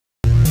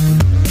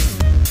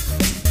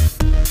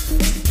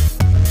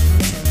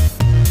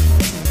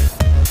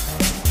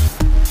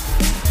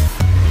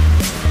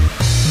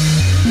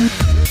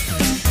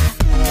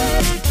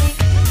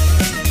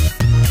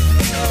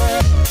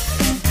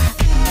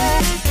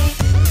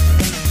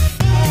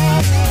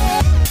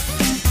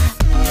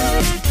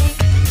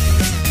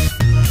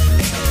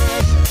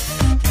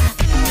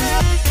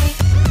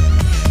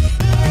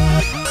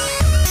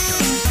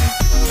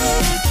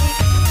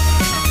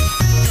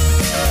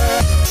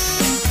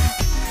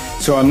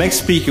So our next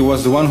speaker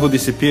was the one who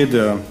disappeared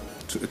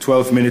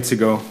 12 minutes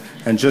ago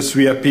and just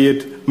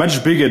reappeared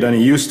much bigger than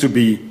he used to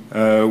be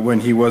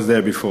when he was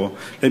there before.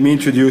 Let me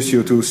introduce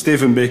you to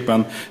Steven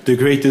Beeckman, the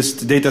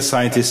greatest data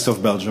scientist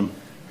of Belgium.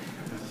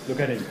 Look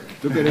at him.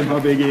 Look at him, how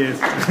big he is.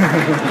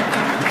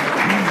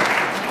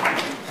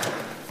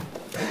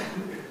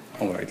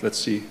 All right, let's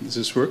see. Does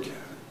this work?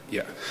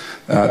 Yeah.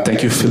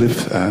 Thank you, Philip,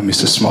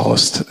 Mr.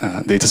 Smallest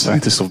data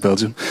scientist of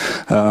Belgium.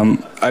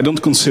 I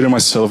don't consider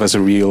myself as a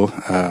real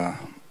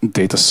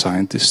data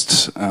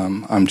scientist.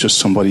 I'm just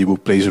somebody who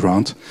plays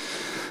around.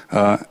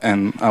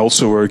 And I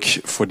also work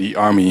for the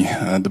army,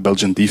 the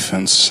Belgian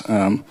defense.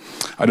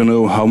 I don't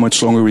know how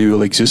much longer we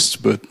will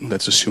exist, but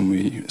let's assume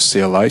we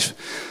stay alive.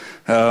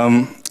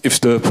 If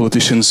the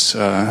politicians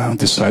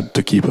decide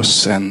to keep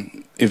us,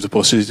 and if the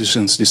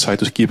politicians decide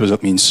to keep us,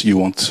 that means you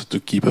want to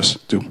keep us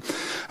too.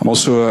 I'm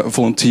also a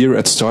volunteer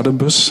at Startup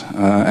Bus,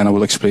 and I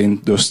will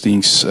explain those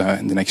things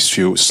in the next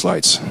few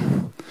slides.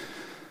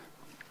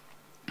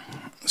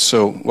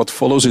 So what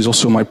follows is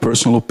also my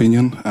personal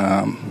opinion,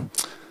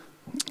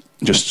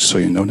 just so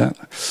you know that.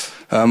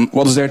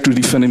 What is there to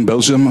defend in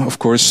Belgium? Of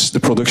course, the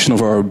production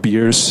of our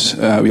beers.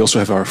 We also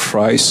have our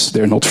fries.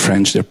 They're not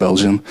French, they're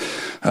Belgian.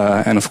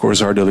 And of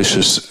course, our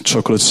delicious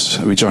chocolates,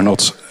 which are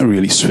not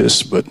really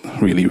Swiss, but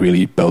really,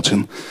 really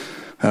Belgian.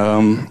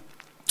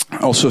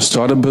 Also,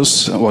 Startup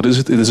Bus, what is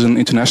it? It is an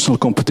international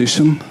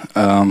competition.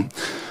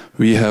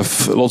 We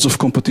have lots of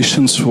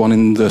competitions, one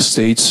in the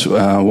States,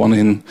 one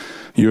in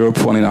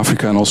Europe, one in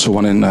Africa, and also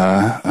one in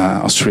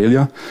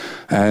Australia.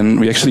 And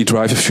we actually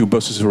drive a few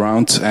buses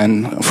around,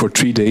 and for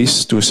 3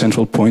 days to a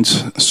central point,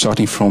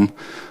 starting from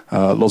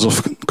lots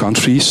of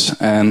countries.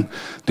 And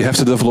they have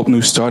to develop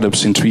new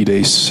startups in 3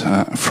 days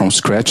from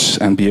scratch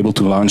and be able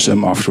to launch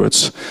them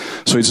afterwards.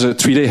 So it's a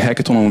 3-day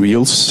hackathon on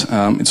wheels.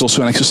 It's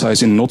also an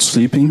exercise in not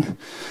sleeping.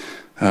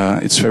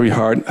 It's very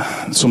hard.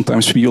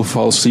 Sometimes people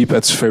fall asleep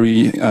at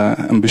very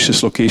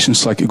ambitious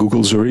locations like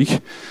Google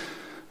Zurich.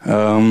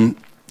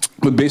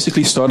 But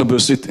basically, Startup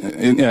Bus,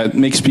 it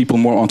makes people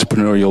more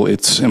entrepreneurial.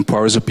 It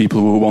empowers the people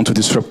who want to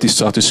disrupt the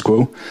status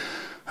quo.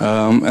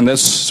 And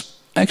that's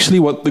actually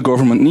what the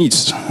government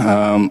needs.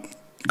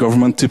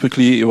 Government,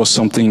 typically, it was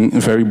something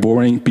very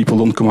boring. People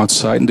don't come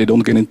outside and they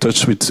don't get in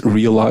touch with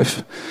real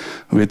life,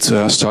 with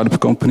startup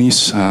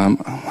companies.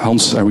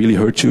 Hans, I really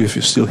hurt you if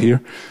you're still here.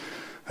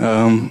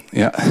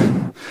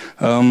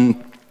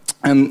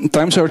 And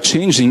times are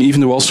changing.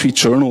 Even the Wall Street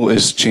Journal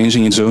is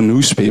changing its own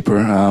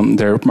newspaper.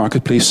 Their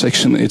marketplace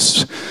section,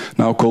 it's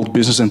now called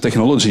Business and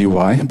Technology.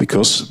 Why?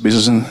 Because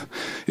business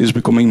is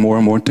becoming more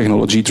and more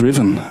technology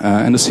driven.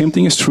 And the same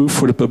thing is true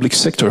for the public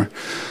sector.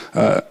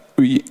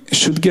 We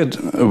should get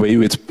away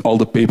with all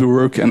the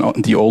paperwork and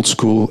the old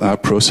school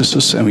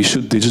processes, and we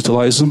should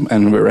digitalize them,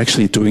 and we're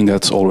actually doing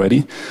that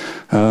already.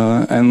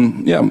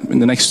 And yeah, in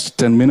the next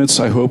 10 minutes,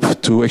 I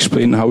hope to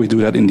explain how we do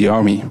that in the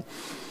army.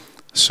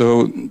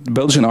 So, the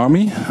Belgian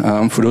army,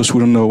 for those who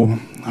don't know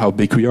how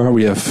big we are,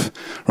 we have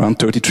around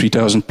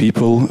 33,000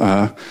 people.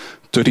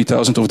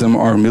 30,000 of them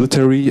are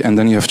military, and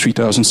then you have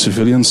 3,000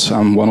 civilians.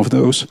 I'm one of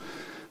those.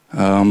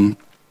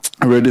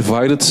 We're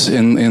divided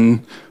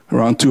in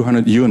around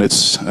 200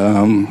 units.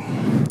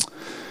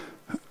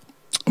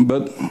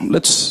 But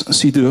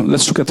let's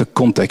look at the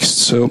context.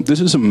 So,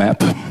 this is a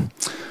map.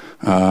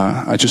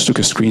 I just took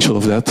a screenshot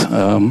of that.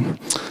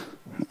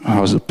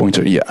 How's the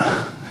pointer?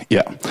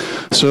 Yeah.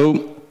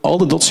 So, all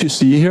the dots you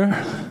see here,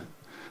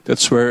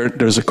 that's where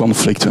there's a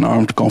conflict, an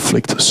armed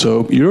conflict.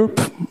 So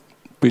Europe,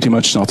 pretty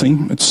much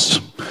nothing.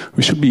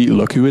 We should be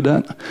lucky with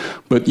that.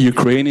 But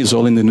Ukraine is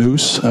all in the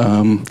news.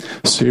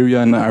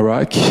 Syria and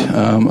Iraq,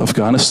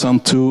 Afghanistan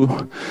too,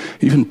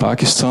 even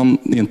Pakistan,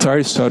 the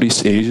entire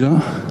Southeast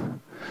Asia,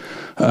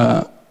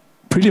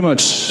 pretty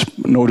much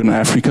Northern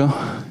Africa.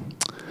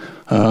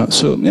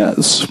 So yeah,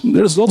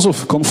 there's lots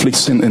of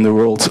conflicts in the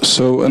world.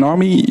 So an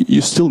army,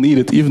 you still need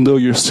it, even though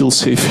you're still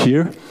safe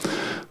here.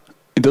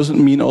 It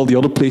doesn't mean all the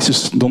other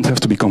places don't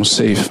have to become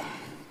safe.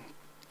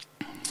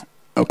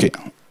 Okay,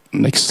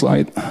 next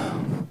slide.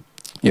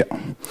 Yeah.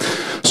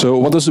 So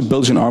what does the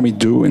Belgian army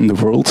do in the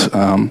world?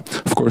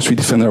 Of course, we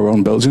defend our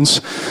own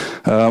Belgians,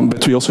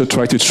 but we also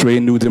try to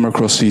train new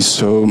democracies.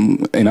 So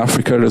in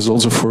Africa, there's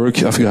lots of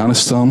work.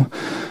 Afghanistan,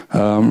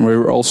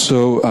 we're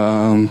also,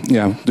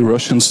 the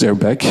Russians, they're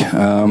back.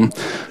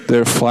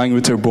 They're flying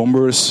with their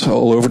bombers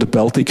all over the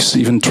Baltics,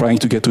 even trying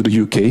to get to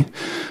the UK.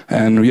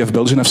 And we have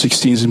Belgian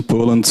F-16s in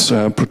Poland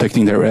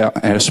protecting their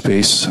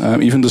airspace.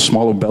 Even the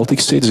smaller Baltic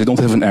states, they don't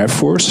have an air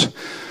force.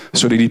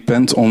 So they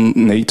depend on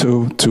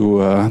NATO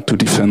to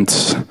defend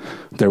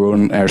their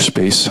own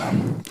airspace.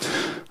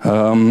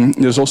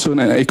 There's also an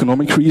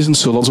economic reason.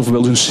 So lots of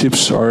Belgian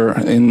ships are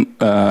in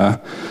the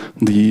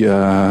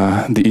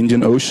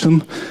Indian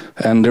Ocean,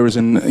 and there is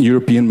an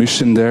European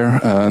mission there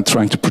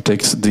trying to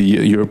protect the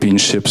European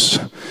ships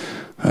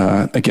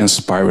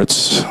against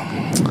pirates.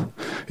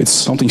 It's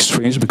something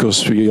strange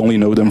because we only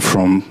know them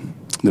from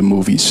the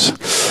movies.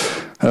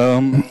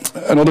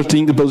 Another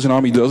thing the Belgian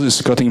army does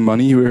is cutting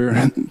money.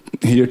 We're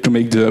here to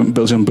make the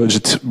Belgian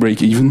budget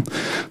break even.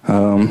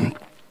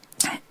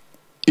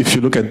 if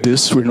you look at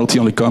this, we're not the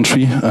only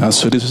country.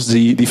 So this is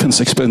the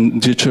defense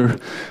expenditure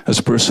as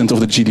a percent of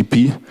the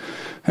GDP.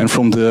 And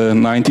from the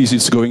 90s,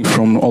 it's going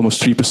from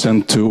almost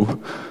 3%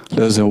 to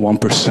less than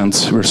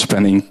 1% we're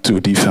spending to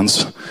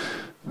defense.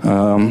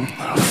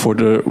 For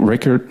the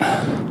record,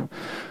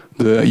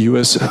 the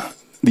US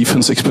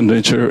defense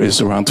expenditure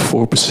is around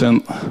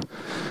 4%,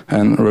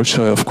 and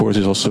Russia, of course,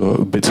 is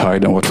also a bit higher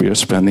than what we are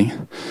spending.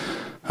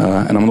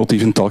 And I'm not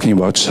even talking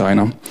about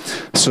China.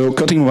 So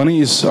cutting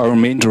money is our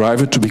main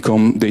driver to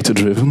become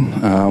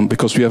data-driven,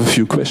 because we have a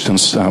few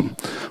questions.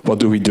 What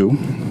do we do?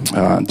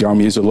 The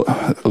Army is a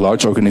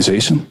large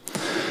organization.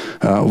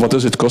 What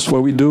does it cost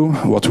what we do?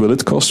 What will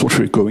it cost? What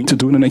we're going to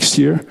do in the next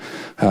year?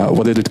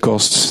 What did it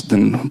cost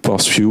in the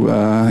past few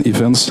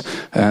events?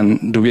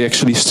 And do we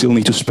actually still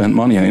need to spend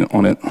money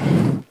on it?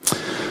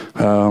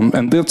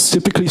 And that's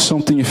typically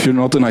something, if you're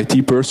not an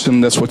IT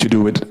person, that's what you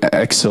do with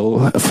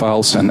Excel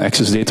files and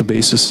Access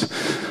databases.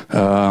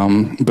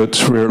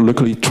 But we're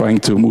luckily trying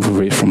to move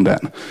away from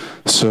that.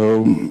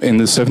 So in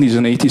the 70s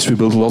and 80s, we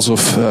built lots of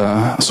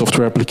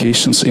software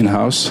applications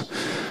in-house.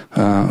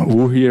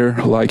 Who here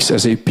likes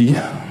SAP?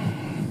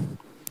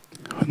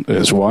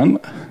 There's one,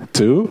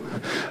 two.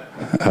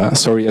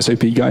 Sorry,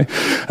 SAP guy.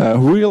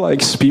 Who here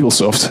likes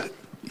PeopleSoft?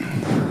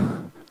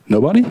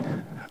 Nobody?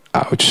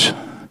 Ouch.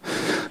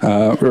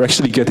 We're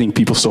actually getting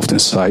PeopleSoft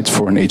inside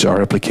for an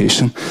HR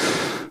application.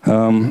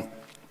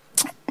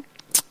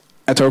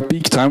 At our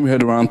peak time, we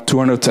had around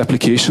 200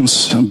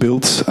 applications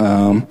built.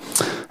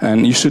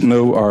 And you should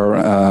know our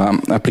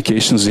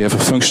applications, they have a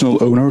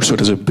functional owner, so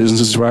there's a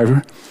business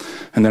driver.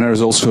 And then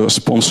there's also a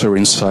sponsor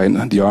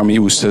inside the Army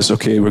who says,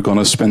 okay, we're going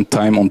to spend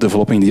time on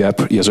developing the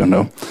app, yes or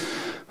no.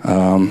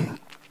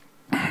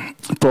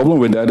 The problem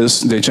with that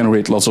is they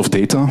generate lots of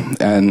data,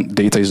 and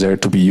data is there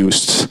to be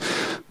used.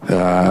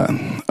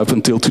 Up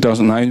until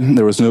 2009,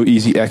 there was no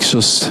easy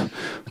access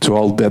to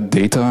all that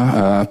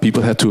data.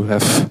 People had to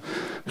have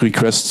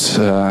request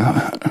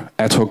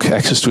ad hoc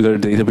access to their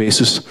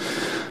databases.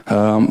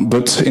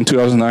 But in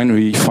 2009,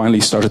 we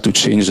finally started to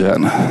change that.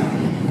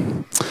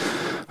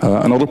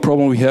 Another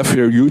problem we have,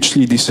 we're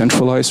hugely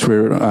decentralized.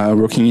 We're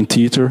working in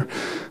theater,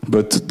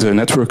 but the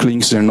network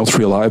links, they're not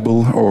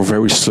reliable or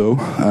very slow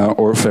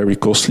or very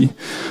costly.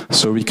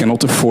 So we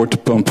cannot afford to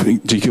pump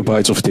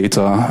gigabytes of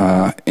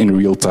data in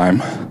real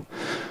time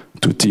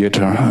to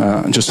theater.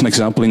 Just an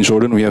example, in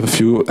Jordan, we have a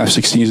few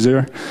F-16s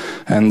there,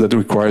 and that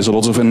requires a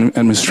lot of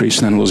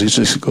administration and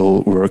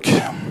logistical work.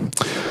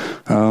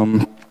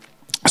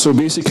 So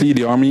basically,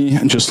 the Army,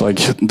 just like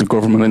the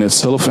government in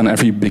itself and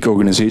every big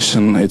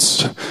organization,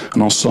 it's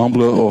an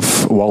ensemble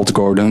of walled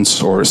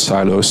gardens or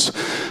silos.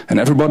 And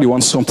everybody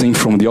wants something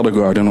from the other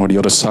garden or the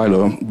other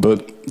silo,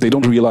 but they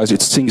don't realize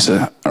it's things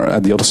that are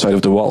at the other side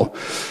of the wall.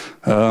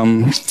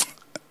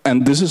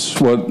 And this is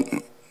what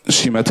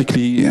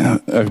schematically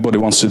everybody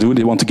wants to do.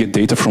 They want to get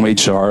data from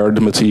HR, the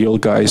material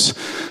guys,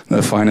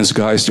 the finance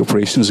guys, the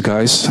operations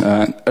guys.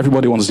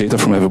 Everybody wants data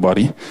from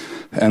everybody.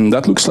 And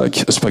that looks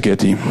like a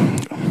spaghetti.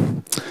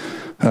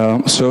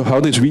 So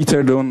how did we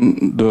tear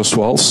down those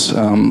walls?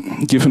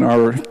 Given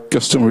our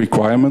custom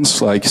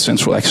requirements, like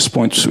central access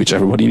points, which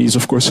everybody needs,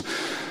 of course,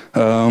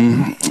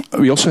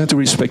 we also had to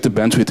respect the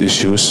bandwidth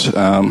issues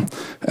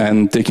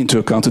and take into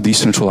account the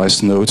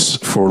decentralized nodes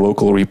for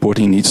local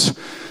reporting needs.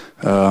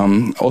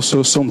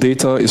 Also, some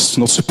data is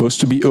not supposed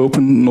to be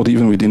open, not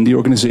even within the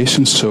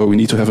organization, so we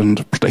need to have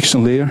a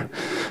protection layer.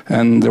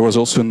 And there was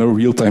also no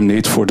real-time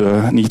need for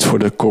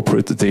the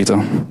corporate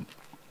data.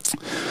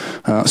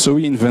 So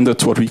we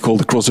invented what we call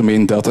the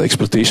cross-domain data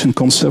exploitation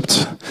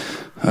concept,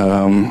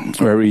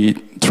 where we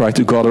try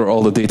to gather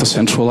all the data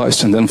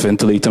centralized and then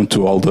ventilate them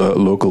to all the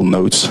local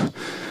nodes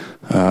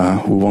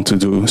who want to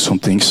do some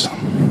things.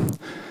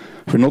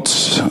 We're not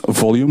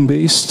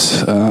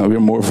volume-based, we're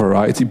more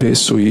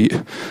variety-based, so we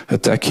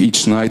attack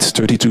each night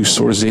 32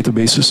 source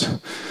databases.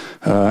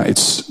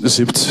 It's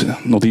zipped,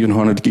 not even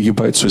 100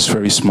 gigabytes, so it's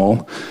very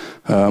small.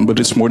 But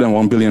it's more than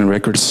 1 billion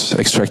records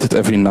extracted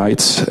every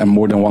night and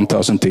more than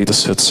 1,000 data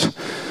sets.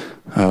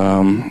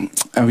 And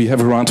we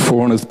have around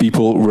 400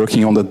 people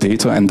working on that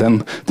data and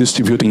then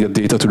distributing that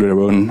data to their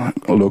own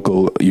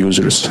local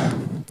users.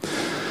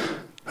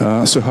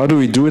 So how do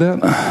we do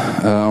that?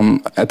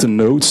 At the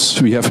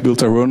nodes, we have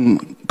built our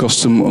own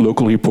custom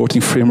local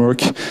reporting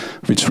framework,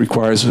 which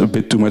requires a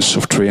bit too much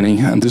of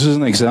training. And this is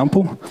an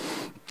example.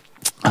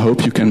 I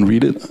hope you can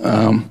read it.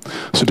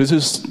 So this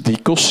is the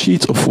cost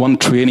sheet of one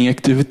training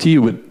activity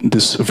with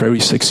this very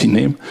sexy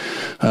name.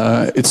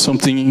 It's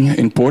something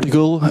in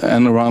Portugal,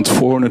 and around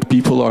 400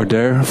 people are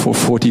there for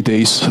 40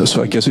 days.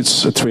 So I guess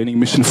it's a training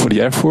mission for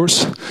the Air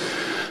Force.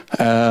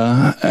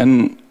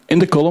 And in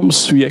the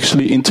columns, we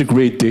actually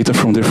integrate data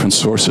from different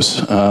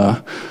sources.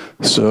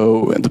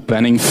 So the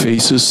planning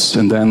phases,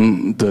 and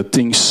then the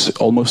things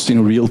almost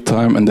in real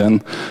time, and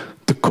then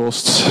the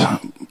costs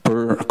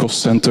per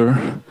cost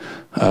center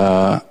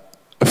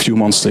a few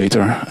months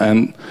later.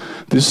 And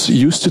this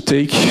used to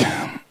take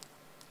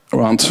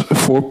around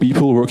 4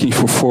 people working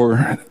for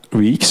 4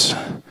 weeks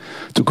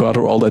to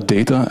gather all that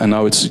data, and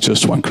now it's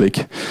just one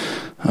click.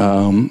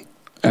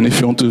 And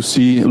if you want to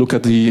look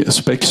at the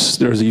specs,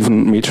 there's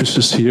even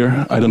matrices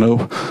here. I don't know,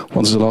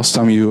 when's the last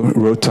time you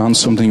wrote down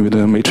something with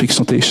a matrix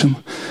notation?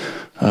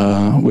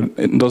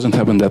 It doesn't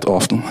happen that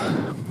often,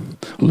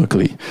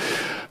 luckily.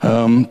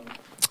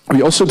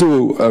 We also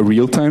do a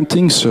real-time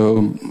thing.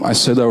 So I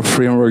said our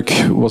framework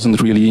wasn't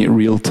really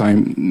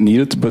real-time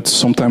needed, but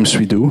sometimes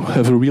we do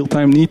have a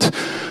real-time need.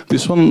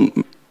 This one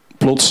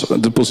plots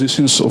the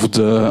positions of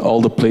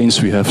all the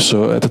planes we have.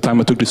 So at the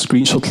time I took the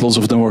screenshot, lots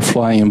of them were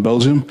flying in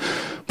Belgium,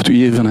 but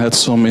we even had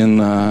some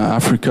in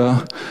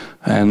Africa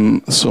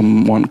and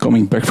someone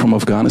coming back from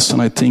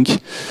Afghanistan, I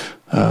think.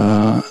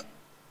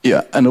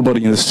 Yeah, and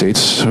nobody in the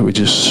States, which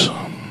is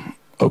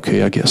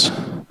okay, I guess.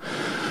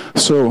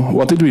 So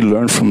what did we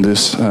learn from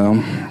this?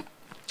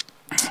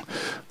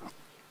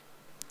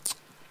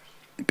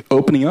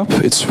 Opening up,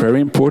 it's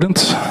very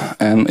important,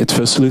 and it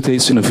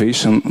facilitates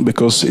innovation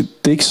because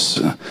it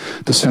takes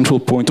the central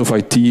point of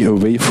IT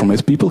away from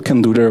it. People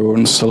can do their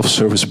own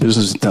self-service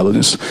business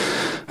intelligence,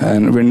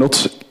 and we're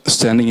not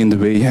standing in the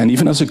way. And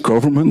even as a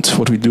government,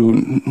 what we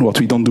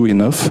don't do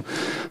enough,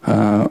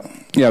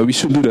 yeah, we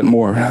should do that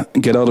more.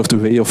 Get out of the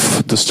way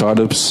of the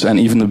startups and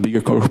even the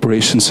bigger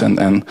corporations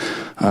and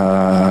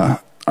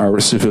our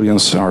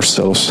civilians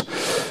ourselves.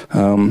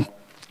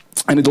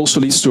 And it also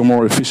leads to a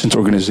more efficient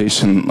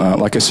organization.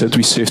 Like I said,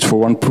 we saved for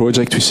one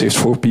project, we saved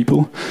 4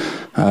 people.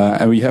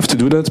 And we have to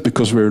do that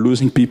because we're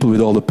losing people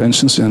with all the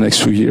pensions in the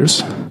next few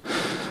years.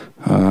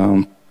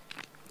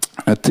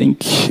 I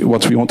think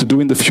what we want to do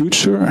in the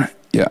future,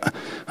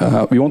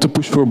 we want to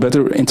push for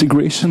better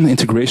integration.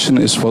 Integration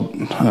is what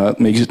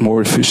makes it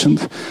more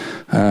efficient.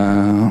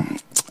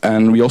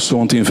 And we also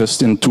want to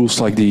invest in tools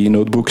like the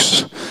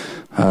notebooks,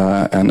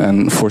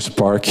 and for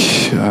Spark,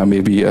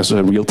 maybe as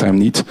a real-time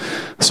need.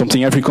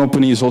 Something every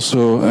company is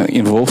also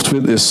involved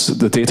with is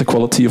the data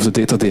quality of the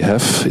data they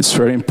have. It's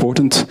very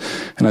important,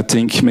 and I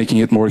think making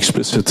it more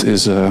explicit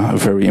is a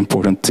very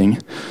important thing.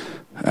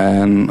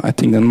 And I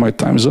think then my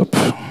time's up.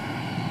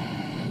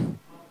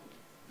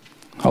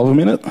 Half a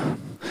minute?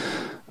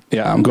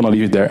 Yeah, I'm gonna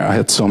leave it there. I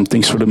had some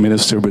things for the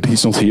minister, but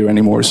he's not here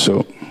anymore,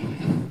 so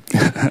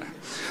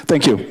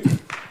thank you.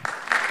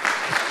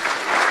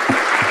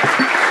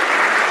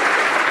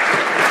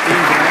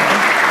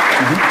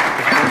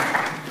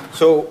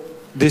 So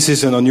this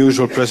is an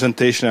unusual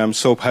presentation. I'm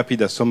so happy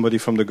that somebody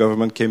from the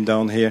government came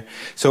down here.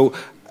 So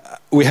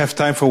we have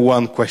time for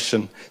one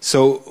question.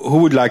 So who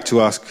would like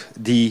to ask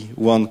the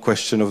one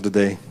question of the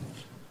day?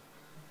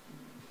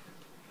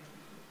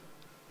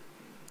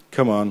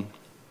 Come on.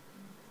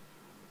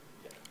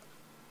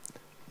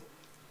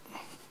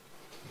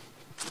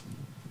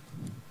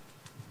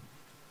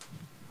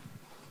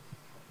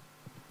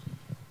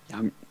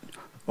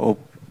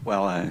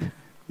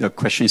 The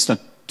question is not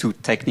too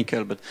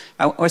technical, but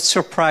I was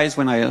surprised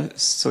when I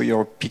saw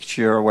your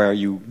picture where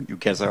you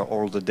gather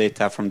all the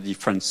data from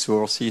different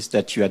sources,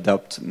 that you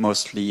adopt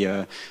mostly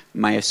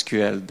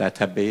MySQL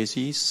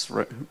databases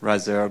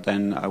rather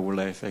than I would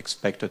have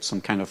expected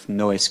some kind of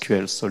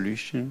NoSQL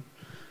solution,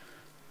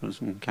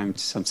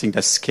 something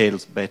that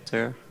scales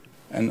better.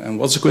 And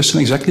what's the question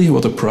exactly?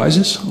 What the price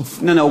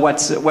is? No.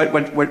 What's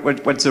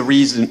the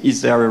reason?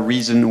 Is there a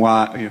reason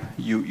why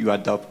you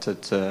adopted?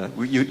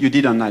 You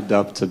didn't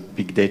adopt a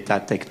big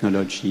data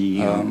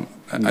technology.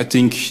 I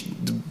think,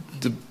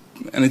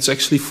 and it's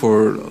actually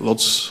for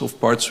lots of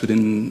parts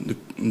within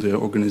the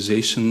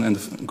organization and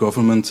the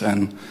government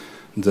and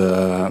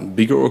the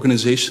bigger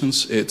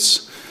organizations.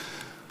 It's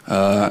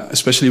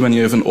especially when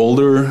you have an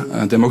older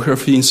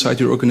demography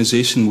inside your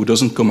organization who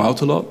doesn't come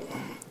out a lot.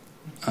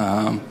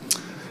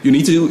 You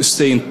need to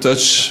stay in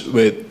touch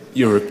with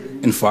your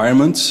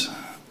environment.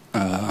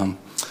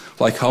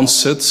 Like Hans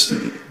said,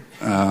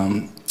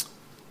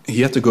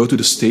 he had to go to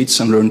the States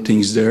and learn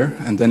things there,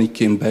 and then he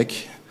came back,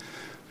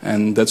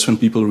 and that's when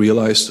people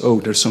realized, oh,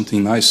 there's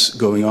something nice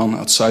going on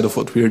outside of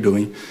what we're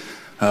doing.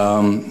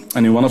 And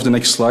in one of the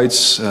next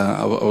slides,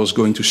 I was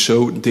going to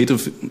show data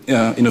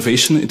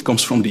innovation. It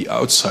comes from the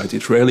outside.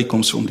 It rarely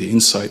comes from the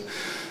inside.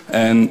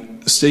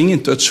 And staying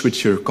in touch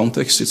with your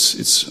context,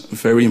 it's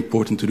very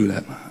important to do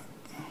that.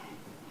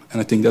 And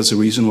I think that's the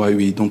reason why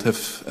we don't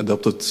have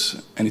adopted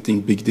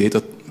anything big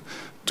data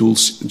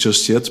tools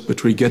just yet,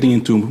 but we're getting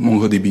into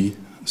MongoDB.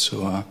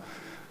 So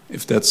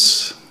if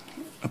that's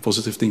a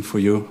positive thing for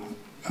you,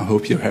 I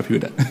hope you're happy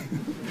with that.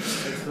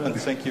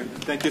 Excellent. Thank you.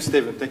 Thank you,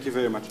 Steven. Thank you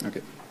very much.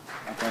 Okay.